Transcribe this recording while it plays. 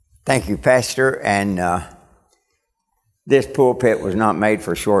Thank you, Pastor. And this pulpit was not made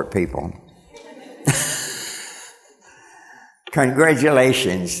for short people.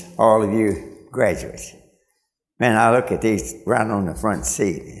 Congratulations, all of you graduates. Man, I look at these right on the front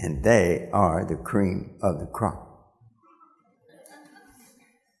seat, and they are the cream of the crop.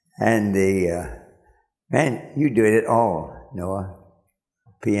 And man, you did it all, Noah.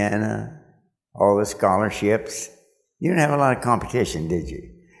 Piano, all the scholarships. You didn't have a lot of competition, did you?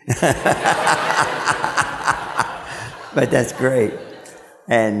 But that's great.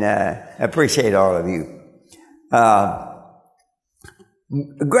 And I appreciate all of you.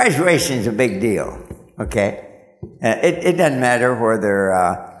 Graduation is a big deal, okay? It doesn't matter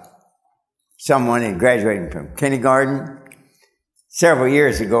whether someone is graduating from kindergarten. Several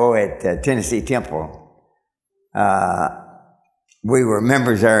years ago at Tennessee Temple, we were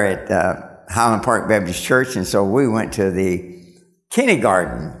members there at Highland Park Baptist Church, and so we went to the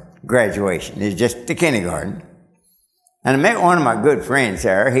kindergarten graduation. It's just the kindergarten. And I met one of my good friends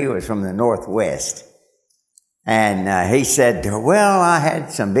there. He was from the Northwest. And he said, well, I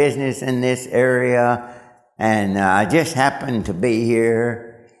had some business in this area, and I just happened to be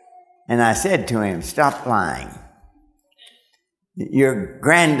here. And I said to him, stop lying. Your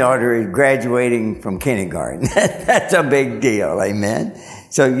granddaughter is graduating from kindergarten. That's a big deal, amen?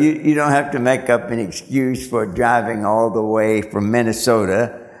 So you don't have to make up an excuse for driving all the way from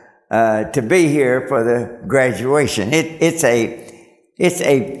Minnesota to be here for the graduation. It's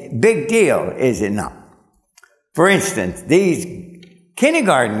a big deal, is it not? For instance, these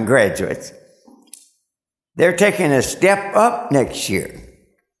kindergarten graduates, they're taking a step up next year.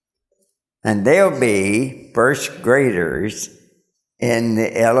 And they'll be first graders in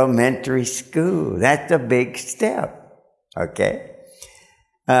the elementary school. That's a big step, okay?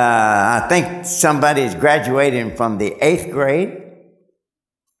 I think somebody's graduating from the 8th grade,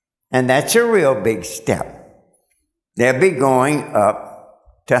 and that's a real big step. They'll be going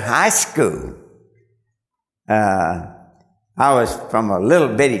up to high school. I was from a little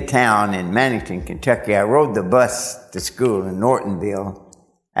bitty town in Mannington, Kentucky. I rode the bus to school in Nortonville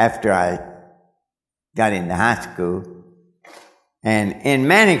after I got into high school. And in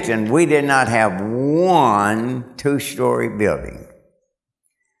Mannington, we did not have one 2-story building.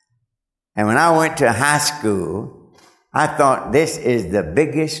 And when I went to high school, I thought this is the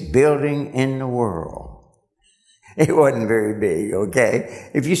biggest building in the world. It wasn't very big, okay?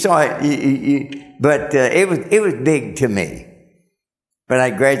 If you saw it, but it was big to me. But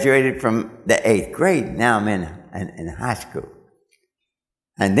I graduated from the 8th grade. Now I'm in high school.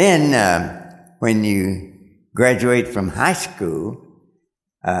 And then when you graduate from high school,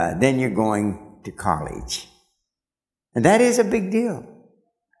 then you're going to college. And that is a big deal.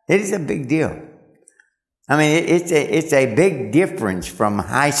 It is a big deal. I mean, it's a big difference from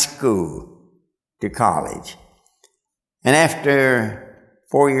high school to college. And after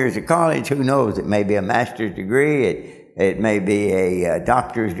 4 years of college, who knows? It may be a master's degree. It may be a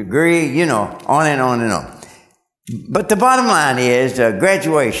doctor's degree, you know, on and on and on. But the bottom line is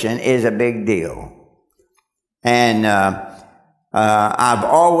graduation is a big deal. And I've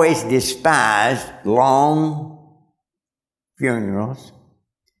always despised long funerals,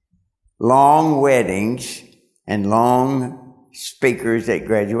 long weddings, and long speakers at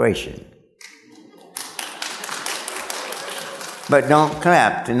graduation. But don't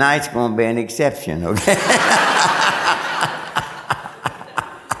clap. Tonight's going to be an exception, okay?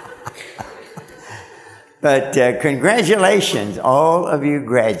 But congratulations, all of you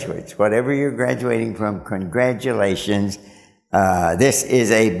graduates. Whatever you're graduating from, congratulations. This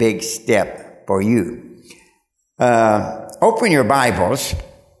is a big step for you. Open your Bibles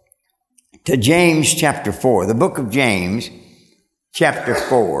to James chapter 4, the book of James chapter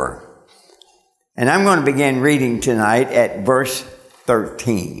 4. And I'm going to begin reading tonight at verse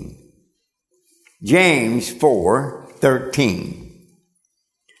 13. James 4:13.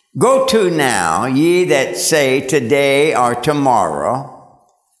 Go to now, ye that say today or tomorrow,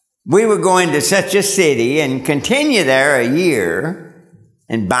 we will go into such a city and continue there a year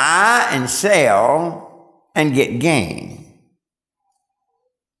and buy and sell and get gain.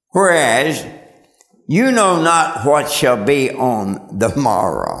 Whereas you know not what shall be on the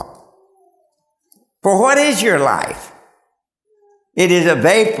morrow. For what is your life? It is a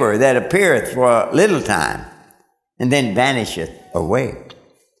vapor that appeareth for a little time, and then vanisheth away.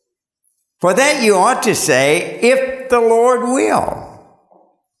 For that you ought to say, if the Lord will,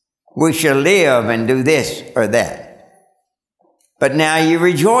 we shall live and do this or that. But now you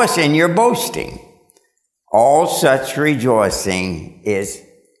rejoice in your boasting. All such rejoicing is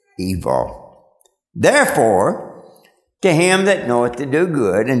evil. Therefore, To him that knoweth to do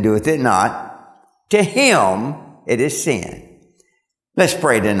good and doeth it not, to him it is sin. Let's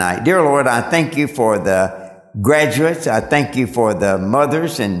pray tonight. Dear Lord, I thank you for the graduates. I thank you for the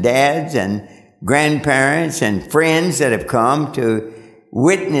mothers and dads and grandparents and friends that have come to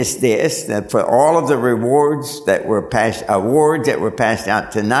witness this, that for all of the awards that were passed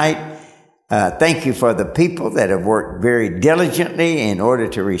out tonight. Thank you for the people that have worked very diligently in order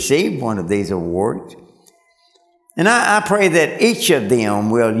to receive one of these awards. And I pray that each of them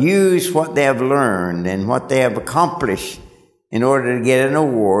will use what they have learned and what they have accomplished in order to get an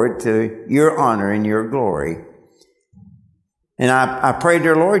award to your honor and your glory. And I pray,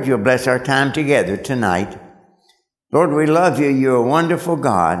 dear Lord, you'll bless our time together tonight. Lord, we love you. You're a wonderful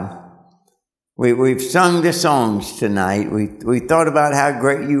God. We've sung the songs tonight. We thought about how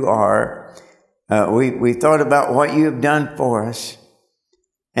great you are. We thought about what you have done for us.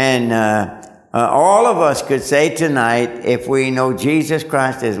 And all of us could say tonight, if we know Jesus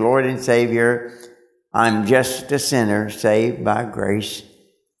Christ as Lord and Savior, I'm just a sinner saved by grace.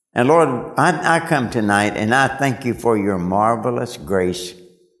 And Lord, I come tonight and I thank you for your marvelous grace,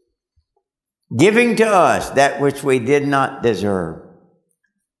 giving to us that which we did not deserve.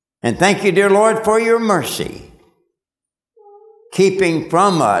 And thank you, dear Lord, for your mercy, keeping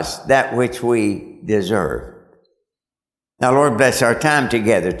from us that which we deserve. Now, Lord, bless our time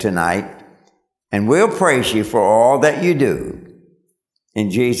together tonight, and we'll praise you for all that you do.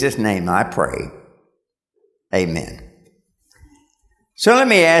 In Jesus' name I pray. Amen. So let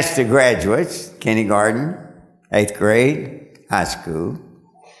me ask the graduates, kindergarten, 8th grade, high school,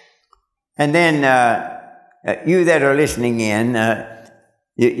 and then you that are listening in,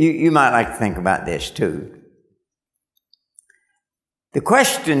 you might like to think about this too. The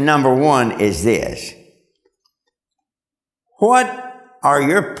question number one is this: what are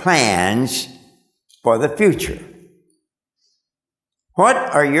your plans for the future? What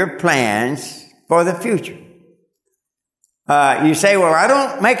are your plans for the future? You say, well, I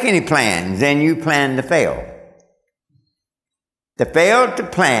don't make any plans, and you plan to fail. To fail to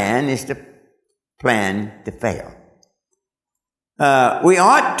plan is to plan to fail. We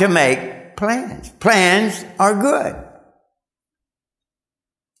ought to make plans. Plans are good.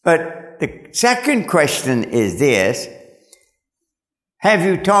 But the second question is this: have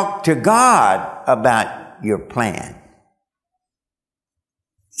you talked to God about your plan?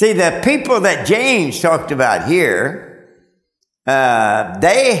 See, the people that James talked about here,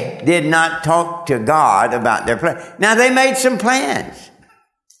 they did not talk to God about their plan. Now, they made some plans.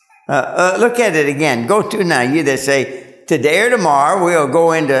 Look at it again. Go to now, you that say, today or tomorrow we'll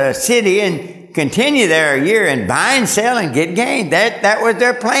go into a city and continue there a year and buy and sell and get gain. That was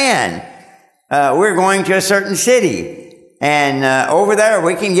their plan. We're going to a certain city, and over there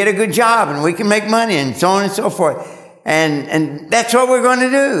we can get a good job and we can make money and so on and so forth. And that's what we're going to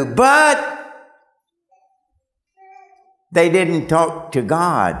do. But they didn't talk to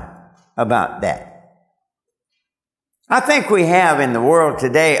God about that. I think we have in the world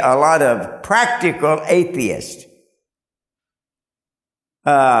today a lot of practical atheists.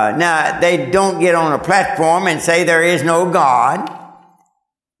 Now, they don't get on a platform and say there is no God.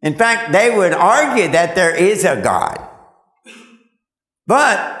 In fact, they would argue that there is a God.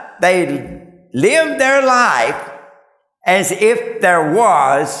 But they live their life as if there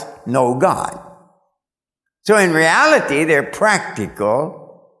was no God. So in reality, they're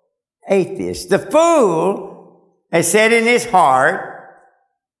practical atheists. The fool has said in his heart,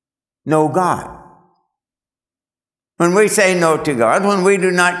 no God. When we say no to God, when we do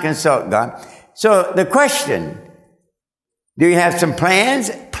not consult God. So the question, do you have some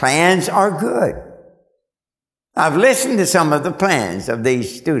plans? Plans are good. I've listened to some of the plans of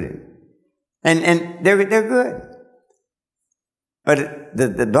these students, and they're good. But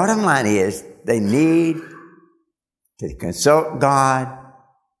the bottom line is they need to consult God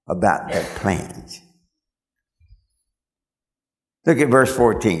about their plans. Look at verse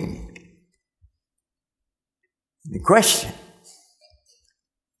 14. The question: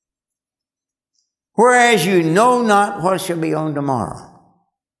 whereas you know not what shall be on tomorrow.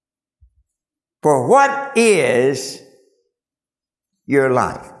 For what is your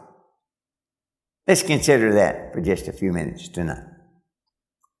life? Let's consider that for just a few minutes tonight.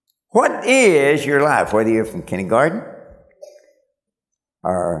 What is your life? Whether you're from kindergarten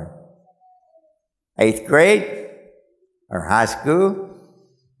or 8th grade or high school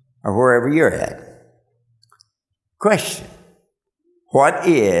or wherever you're at. Question: what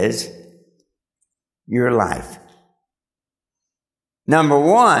is your life? Number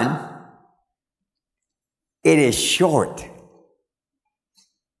one, it is short.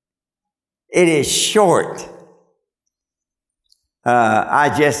 It is short.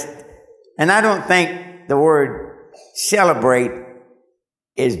 And I don't think the word celebrate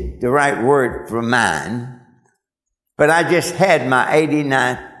is the right word for mine, but I just had my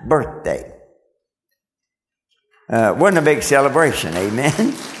 89th birthday. Wasn't a big celebration,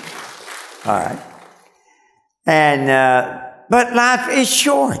 amen? All right. And, but life is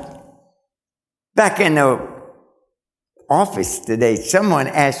short. Back in the office today, someone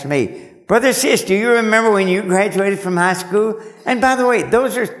asked me, "Brother, sister, do you remember when you graduated from high school?" And by the way,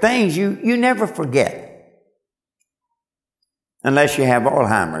 those are things you never forget. Unless you have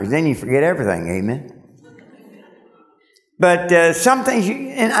Alzheimer's, then you forget everything, amen? But some things,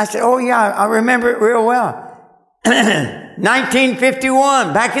 and I said, "Oh yeah, I remember it real well."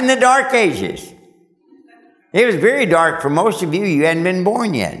 1951, back in the dark ages. It was very dark for most of you. You hadn't been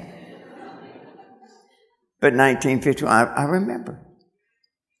born yet. But 1951, I remember.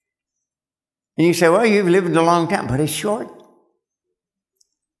 And you say, "Well, you've lived a long time," but it's short.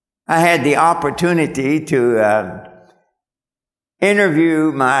 I had the opportunity to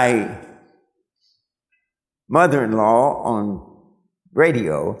interview my mother-in-law on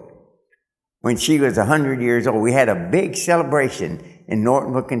radio when she was 100 years old. We had a big celebration in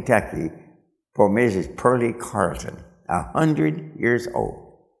Nortonville, Kentucky for Mrs. Pearlie Carlson, 100 years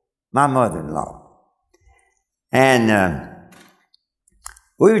old, my mother-in-law. And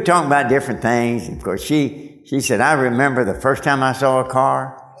we were talking about different things. And of course, she said, "I remember the first time I saw a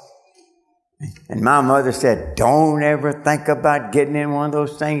car." And my mother said, "Don't ever think about getting in one of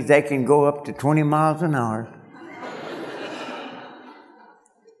those things. They can go up to 20 miles an hour.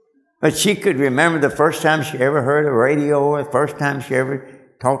 But she could remember the first time she ever heard a radio, or the first time she ever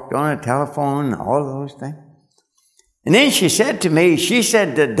talked on a telephone, all of those things. And then she said to me,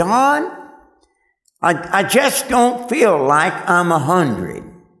 "Don, I just don't feel like I'm 100.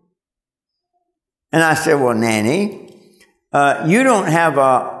 And I said, "Well, Nanny, you don't have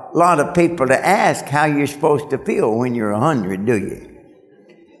a lot of people to ask how you're supposed to feel when you're 100, do you?"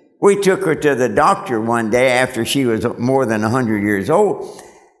 We took her to the doctor one day after she was more than 100 years old.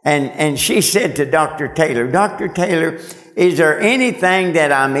 And she said to Dr. Taylor, "Dr. Taylor, is there anything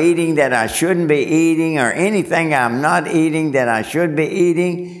that I'm eating that I shouldn't be eating, or anything I'm not eating that I should be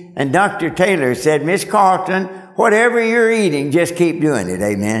eating?" And Dr. Taylor said, "Miss Carlton, whatever you're eating, just keep doing it."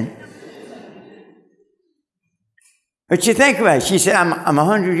 Amen. But you think about it. She said, I'm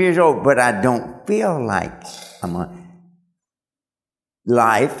 100 years old, but I don't feel like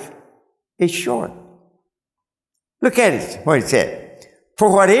Life is short. Look at it, what it said.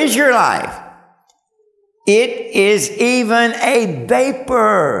 "For what is your life? It is even a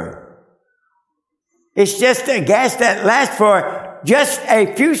vapor." It's just a gas that lasts for just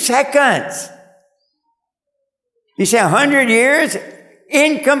a few seconds. You say 100 years?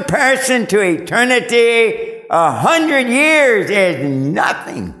 In comparison to eternity, 100 years is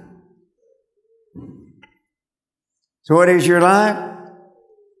nothing. So what is your life?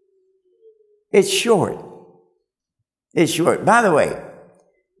 It's short. It's short. By the way,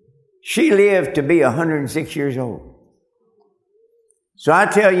 she lived to be 106 years old. So I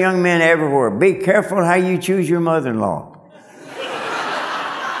tell young men everywhere, be careful how you choose your mother-in-law.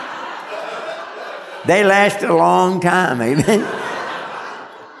 They last a long time, amen?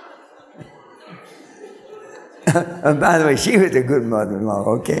 By the way, she was a good mother-in-law,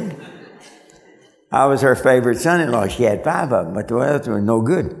 okay? I was her favorite son-in-law. She had 5 of them, but the others were no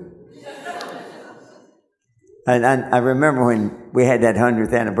good. And I remember when we had that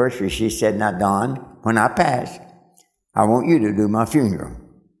 100th anniversary, she said, "Now, Don, when I pass, I want you to do my funeral."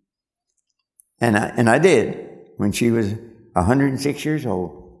 And I did when she was 106 years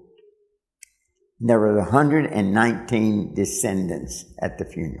old. There were 119 descendants at the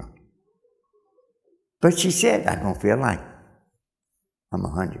funeral. But she said, "I don't feel like I'm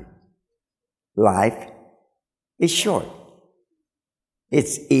 100. Life is short.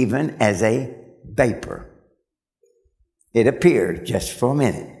 It's even as a vapor. It appears just for a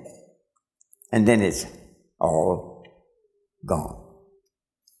minute, and then it's all gone."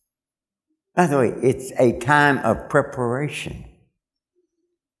 By the way, it's a time of preparation.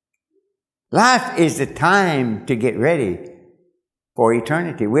 Life is the time to get ready for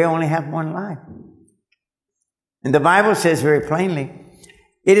eternity. We only have one life. And the Bible says very plainly,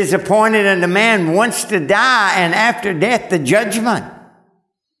 it is appointed unto man once to die, and after death the judgment.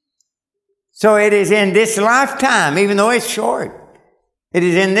 So it is in this lifetime, even though it's short, it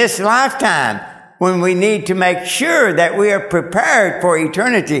is in this lifetime when we need to make sure that we are prepared for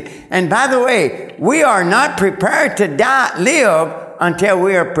eternity. And by the way, we are not prepared to live until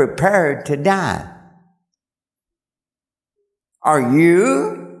we are prepared to die. Are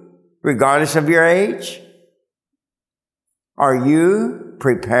you, regardless of your age? Are you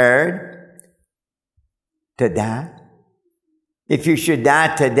prepared to die? If you should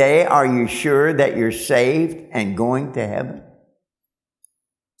die today, are you sure that you're saved and going to heaven?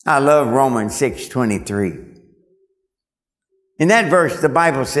 I love Romans 6:23. In that verse, the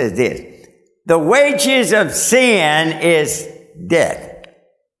Bible says this: the wages of sin is death.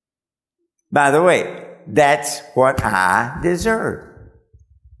 By the way, that's what I deserve.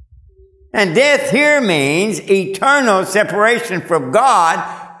 And death here means eternal separation from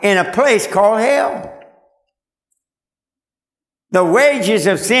God in a place called hell. The wages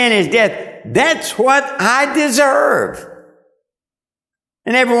of sin is death. That's what I deserve.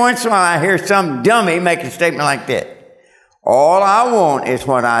 And every once in a while I hear some dummy make a statement like that: all I want is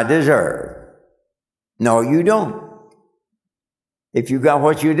what I deserve. No, you don't. If you got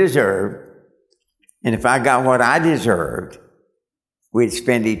what you deserve, and if I got what I deserved, we'd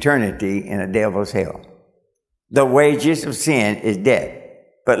spend eternity in a devil's hell. The wages of sin is death.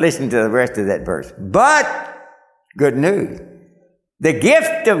 But listen to the rest of that verse. But, good news, the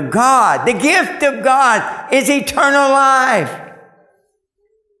gift of God is eternal life.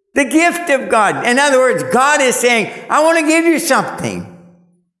 The gift of God. In other words, God is saying, I want to give you something.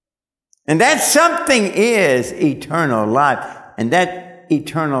 And that something is eternal life. And that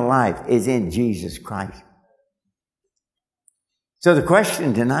eternal life is in Jesus Christ. So the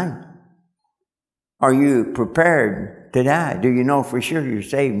question tonight, are you prepared to die? Do you know for sure you're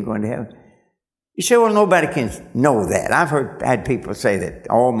saved and going to heaven? You say, well, nobody can know that. I've had people say that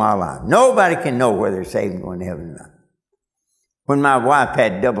all my life. Nobody can know whether they're saved and going to heaven or not. When my wife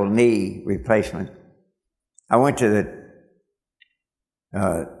had double knee replacement, I went to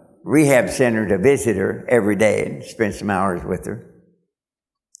the rehab center to visit her every day and spend some hours with her.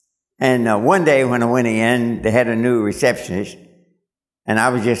 And one day when I went in, they had a new receptionist, and I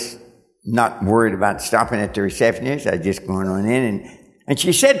was just not worried about stopping at the receptionist. I was just going on in, and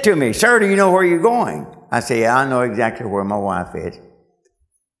she said to me, sir, do you know where you're going? I said, yeah, I know exactly where my wife is.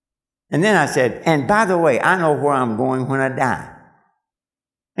 And then I said, and by the way, I know where I'm going when I die.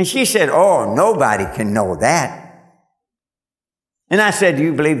 And she said, oh, nobody can know that. And I said, do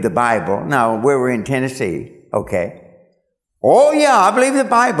you believe the Bible? No, we were in Tennessee. Okay. Oh, yeah, I believe the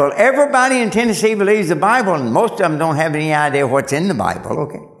Bible. Everybody in Tennessee believes the Bible, and most of them don't have any idea what's in the Bible.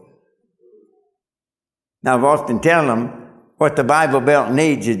 Okay. Now, I've often tell them what the Bible Belt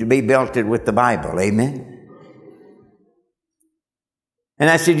needs is to be belted with the Bible. Amen. And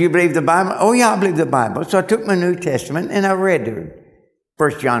I said, you believe the Bible? Oh, yeah, I believe the Bible. So I took my New Testament and I read it.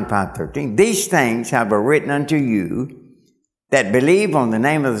 1 John 5:13. These things have I written unto you that believe on the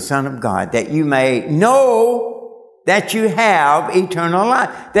name of the Son of God, that you may know that you have eternal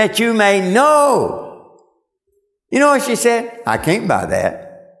life. That you may know. You know what she said? I can't buy that.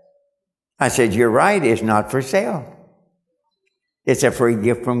 I said, you're right. It's not for sale. It's a free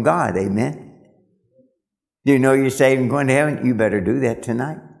gift from God. Amen. Do you know you're saved and going to heaven? You better do that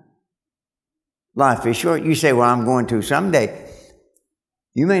tonight. Life is short. You say, well, I'm going to someday.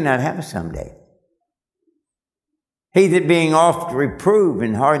 You may not have a someday. He that being oft reproved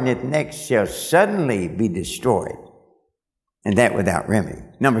and hardeneth next shall suddenly be destroyed, and that without remedy.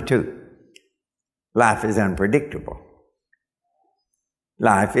 Number 2, life is unpredictable.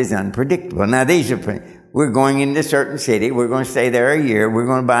 Life is unpredictable. Now we're going into a certain city. We're going to stay there a year. We're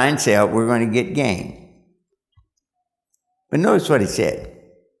going to buy and sell. We're going to get gain. But notice what he said.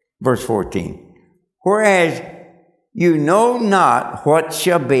 Verse 14. Whereas you know not what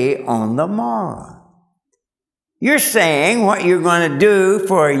shall be on the morrow. You're saying what you're going to do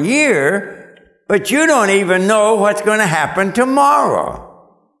for a year, but you don't even know what's going to happen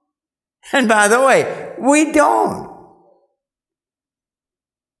tomorrow. And by the way, we don't.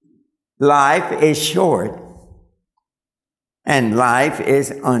 Life is short, and life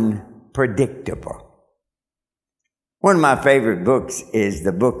is unpredictable. One of my favorite books is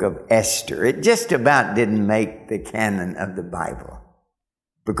the book of Esther. It just about didn't make the canon of the Bible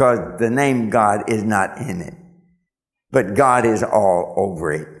because the name God is not in it, but God is all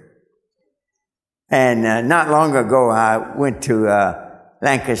over it. And not long ago, I went to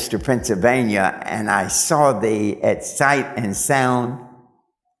Lancaster, Pennsylvania, and I saw at Sight and Sound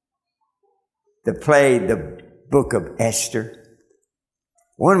the play, the book of Esther.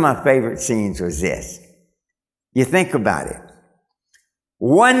 One of my favorite scenes was this. You think about it.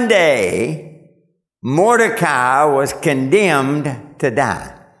 One day, Mordecai was condemned to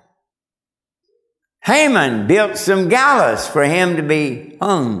die. Haman built some gallows for him to be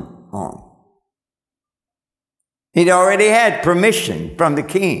hung on. He'd already had permission from the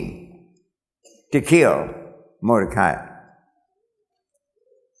king to kill Mordecai.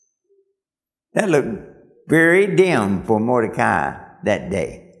 That looked very dim for Mordecai that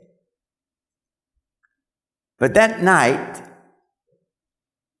day. But that night,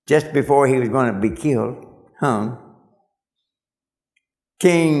 just before he was going to be killed, hung,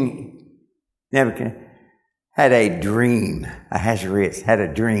 King Nebuchadnezzar had a dream. Ahasuerus had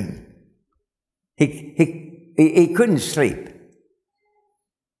a dream. He couldn't sleep.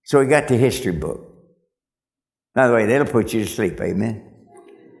 So he got the history book. By the way, that'll put you to sleep, amen?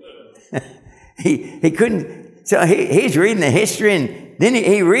 he couldn't, so he's reading the history, and then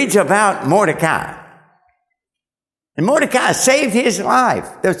he reads about Mordecai. And Mordecai saved his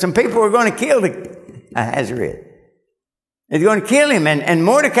life. There's some people who were going to kill Ahasuerus. They're going to kill him, and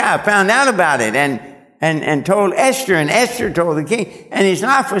Mordecai found out about it and told Esther, and Esther told the king, and his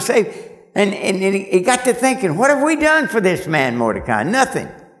life was saved. And he got to thinking, what have we done for this man, Mordecai? Nothing.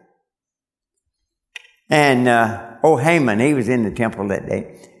 And Haman, he was in the temple that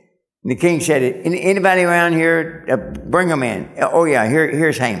day. And the king said, anybody around here, bring them in. Oh yeah,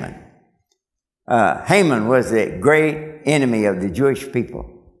 here's Haman. Haman was the great enemy of the Jewish people,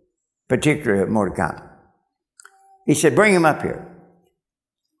 particularly of Mordecai. He said, bring him up here.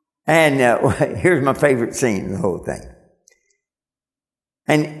 And here's my favorite scene of the whole thing.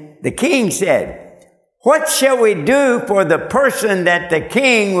 And the king said, what shall we do for the person that the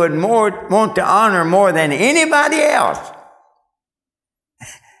king would want to honor more than anybody else?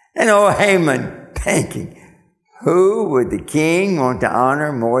 And Haman thinking, who would the king want to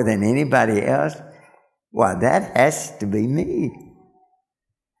honor more than anybody else? Why, that has to be me.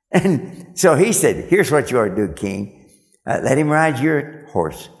 And so he said, here's what you ought to do, king. Let him ride your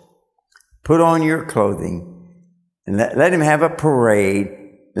horse. Put on your clothing. And let him have a parade.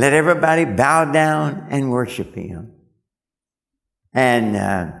 Let everybody bow down and worship him. And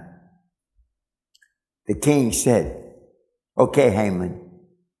the king said, okay, Haman,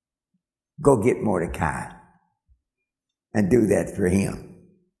 go get Mordecai and do that for him.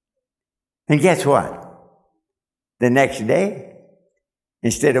 And guess what? The next day,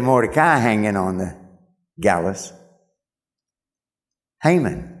 instead of Mordecai hanging on the gallows,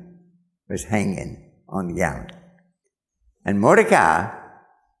 Haman was hanging on the gallows. And Mordecai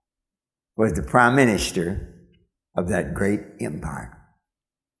was the prime minister of that great empire.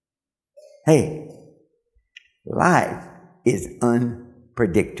 Hey, life is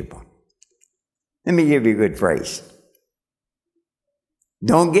unpredictable. Let me give you a good phrase.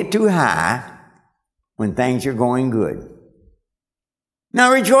 Don't get too high when things are going good.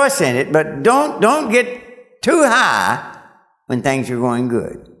 Now rejoice in it, but don't get too high when things are going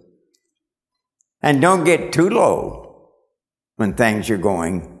good. And don't get too low when things are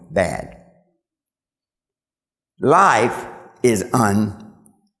going bad. Life is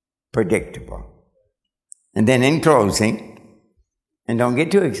unpredictable. And then in closing, and don't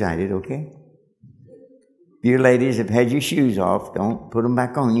get too excited, okay? You ladies have had your shoes off. Don't put them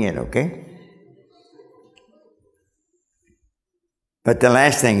back on yet, okay? But the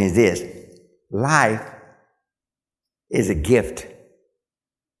last thing is this. Life is a gift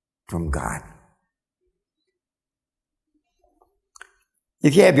from God.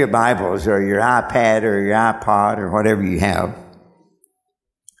 If you have your Bibles or your iPad or your iPod or whatever you have,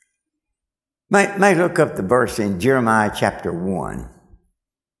 might look up the verse in Jeremiah chapter 1.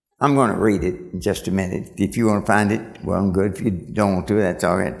 I'm going to read it in just a minute. If you want to find it, well and good. If you don't want to, that's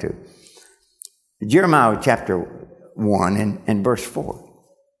all right too. Jeremiah chapter 1 and verse 4.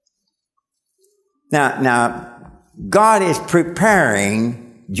 Now, God is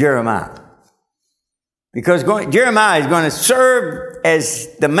preparing Jeremiah. Because Jeremiah is going to serve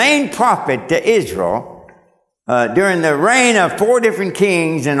as the main prophet to Israel during the reign of 4 different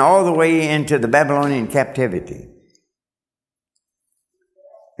kings and all the way into the Babylonian captivity.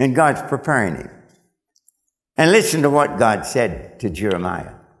 And God's preparing him. And listen to what God said to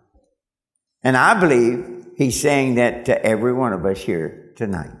Jeremiah. And I believe he's saying that to every one of us here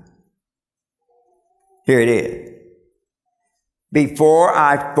tonight. Here it is. Before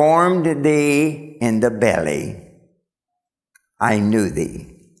I formed thee in the belly, I knew thee.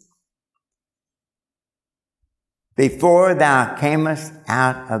 Before thou camest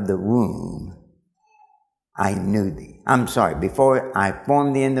out of the womb, I knew thee. Before I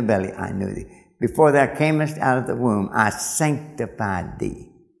formed thee in the belly, I knew thee. Before thou camest out of the womb, I sanctified thee.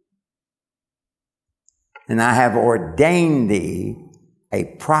 And I have ordained thee a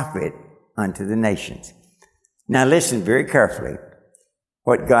prophet unto the nations. Now listen very carefully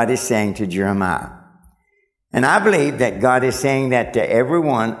what God is saying to Jeremiah. And I believe that God is saying that to every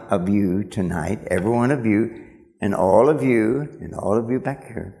one of you tonight, every one of you, and all of you back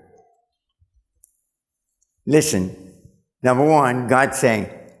here. Listen, number one, God's saying,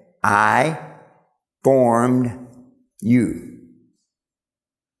 I formed you.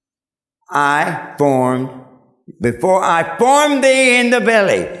 Before I formed thee in the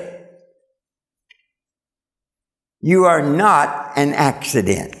belly. You are not an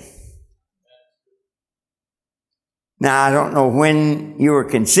accident. Now, I don't know when you were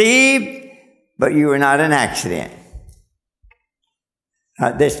conceived, but you were not an accident.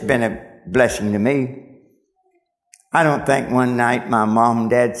 This has been a blessing to me. I don't think one night my mom and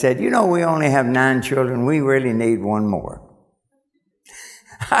dad said, we only have 9 children. We really need one more.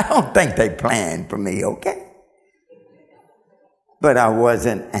 I don't think they planned for me, okay? But I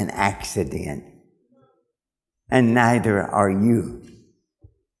wasn't an accident. And neither are you.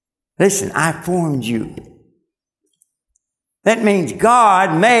 Listen, I formed you. That means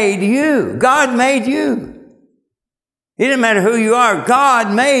God made you. God made you. It doesn't matter who you are.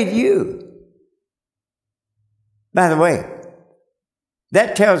 God made you. By the way,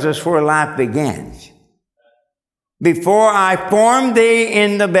 that tells us where life begins. Before I formed thee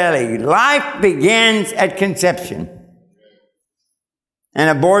in the belly. Life begins at conception. And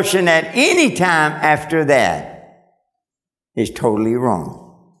abortion at any time after that is totally wrong.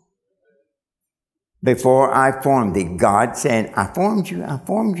 Before I formed thee, God said, I formed you, I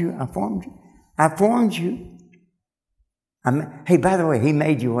formed you, I formed you, I formed you. Hey, by the way, He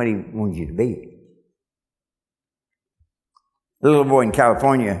made you what He wanted you to be. A little boy in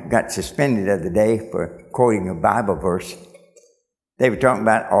California got suspended the other day for quoting a Bible verse. They were talking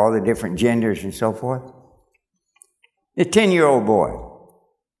about all the different genders and so forth. The 10-year-old boy,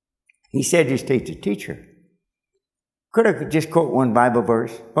 he said to his teacher, could I just quote one Bible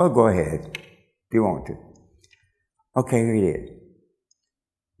verse? Oh, go ahead, if you want to. Okay, here it is.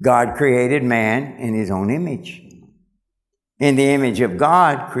 God created man in His own image. In the image of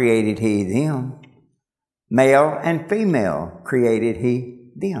God created He them. Male and female created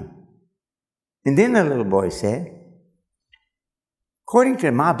He them. And then the little boy said, according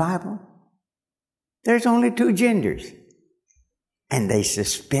to my Bible, there's only 2 genders. And they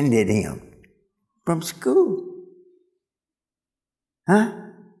suspended him from school. Huh?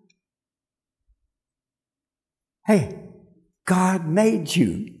 Hey, God made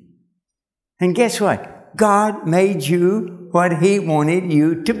you. And guess what? God made you what He wanted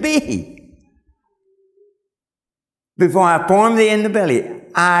you to be. Before I formed thee in the belly,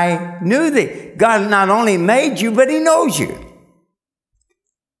 I knew thee. God not only made you, but He knows you.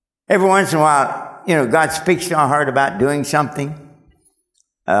 Every once in a while, God speaks to our heart about doing something.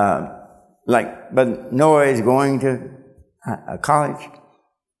 But Noah is going to college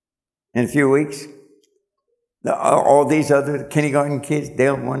in a few weeks. All these other kindergarten kids,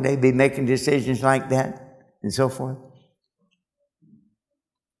 they'll one day be making decisions like that and so forth.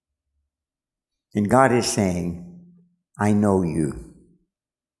 And God is saying, I know you.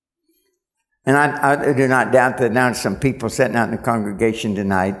 And I do not doubt that now some people sitting out in the congregation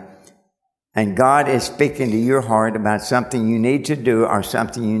tonight, and God is speaking to your heart about something you need to do or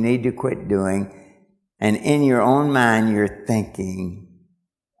something you need to quit doing. And in your own mind, you're thinking,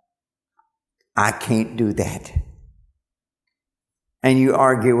 I can't do that. And you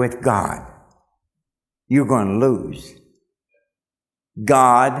argue with God. You're going to lose.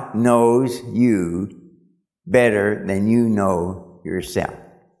 God knows you better than you know yourself.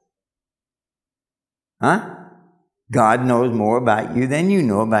 Huh? God knows more about you than you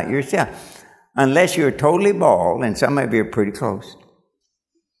know about yourself. Unless you're totally bald, and some of you are pretty close,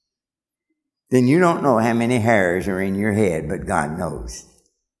 then you don't know how many hairs are in your head, but God knows.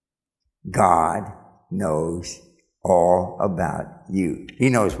 God knows all about you. He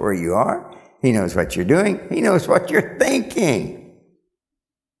knows where you are. He knows what you're doing. He knows what you're thinking.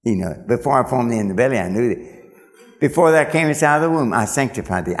 He knows. Before I formed thee in the belly, I knew thee. Before thou camest out of the womb, I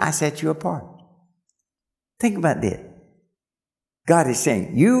sanctified thee. I set you apart. Think about this. God is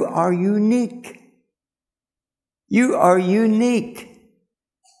saying, you are unique. You are unique.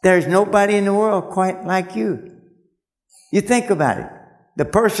 There's nobody in the world quite like you. You think about it. The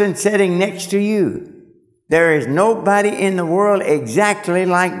person sitting next to you, there is nobody in the world exactly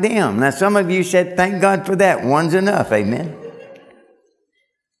like them. Now, some of you said, thank God for that. One's enough. Amen.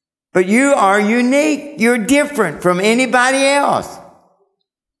 But you are unique. You're different from anybody else.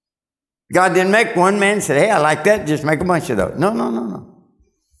 God didn't make one man and said, hey, I like that. Just make a bunch of those. No.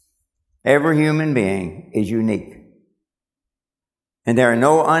 Every human being is unique. And there are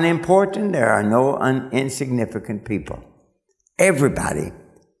no unimportant, there are no insignificant people. Everybody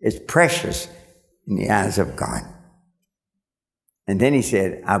is precious in the eyes of God. And then He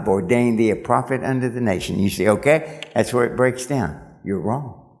said, I've ordained thee a prophet unto the nation. You say, okay, that's where it breaks down. You're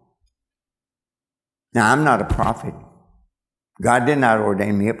wrong. Now, I'm not a prophet. God did not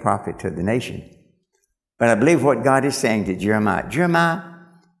ordain me a prophet to the nation. But I believe what God is saying to Jeremiah, Jeremiah,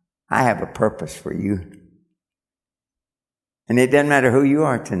 I have a purpose for you. And it doesn't matter who you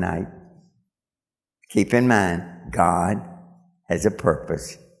are tonight. Keep in mind, God has a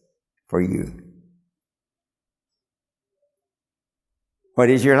purpose for you. What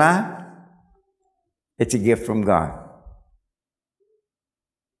is your life? It's a gift from God.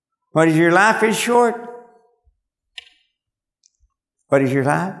 What is your life is short. What is your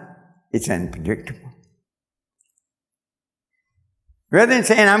life? It's unpredictable. Rather than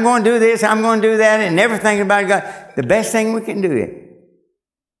saying, I'm going to do this, I'm going to do that, and never thinking about God, the best thing we can do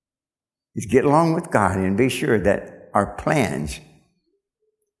is get along with God and be sure that our plans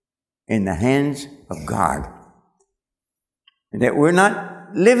in the hands of God. And that we're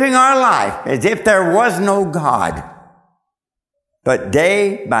not living our life as if there was no God. But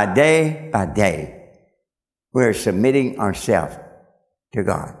day by day by day, we're submitting ourselves to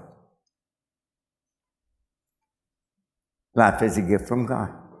God. Life is a gift from God.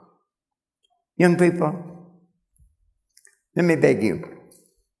 Young people, let me beg you,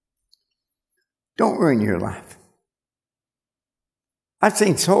 don't ruin your life. I've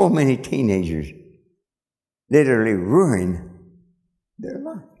seen so many teenagers literally ruin their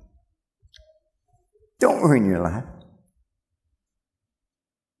life. Don't ruin your life.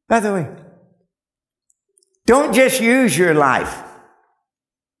 By the way, don't just use your life.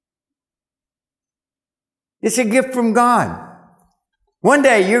 It's a gift from God. One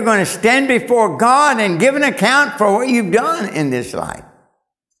day you're going to stand before God and give an account for what you've done in this life.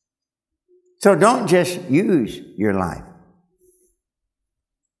 So don't just use your life.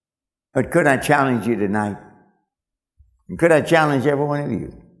 But could I challenge you tonight? And could I challenge every one of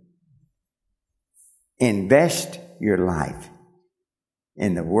you? Invest your life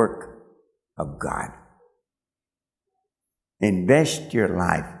in the work of God. Invest your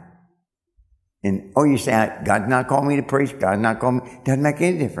life in, you say, God's not calling me to preach, God's not calling me. Doesn't make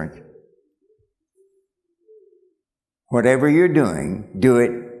any difference. Whatever you're doing, do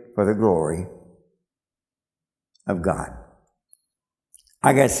it for the glory of God.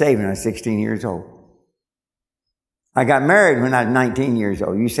 I got saved when I was 16 years old. I got married when I was 19 years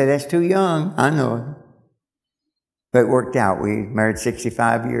old. You say that's too young. I know it. But it worked out. We married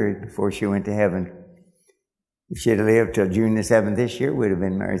 65 years before she went to heaven. If she had lived till June the 7th this year, we'd have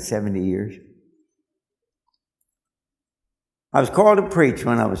been married 70 years. I was called to preach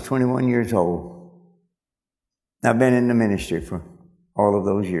when I was 21 years old. I've been in the ministry for all of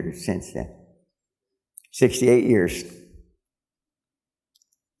those years since then. 68 years.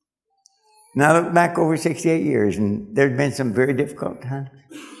 And I look back over 68 years, and there's been some very difficult times.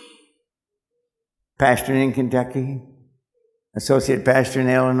 Pastoring in Kentucky, associate pastor in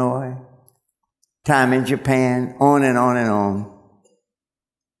Illinois, time in Japan, on and on and on.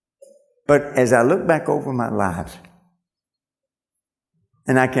 But as I look back over my life,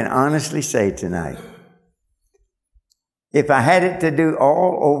 and I can honestly say tonight, if I had it to do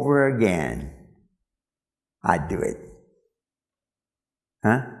all over again, I'd do it.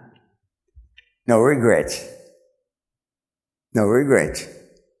 Huh? No regrets. No regrets.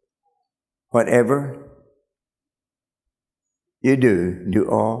 Whatever you do, do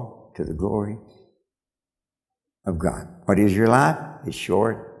all to the glory of God. What is your life? It's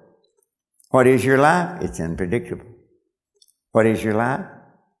short. What is your life? It's unpredictable. What is your life?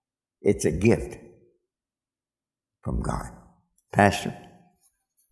 It's a gift from God. Pastor?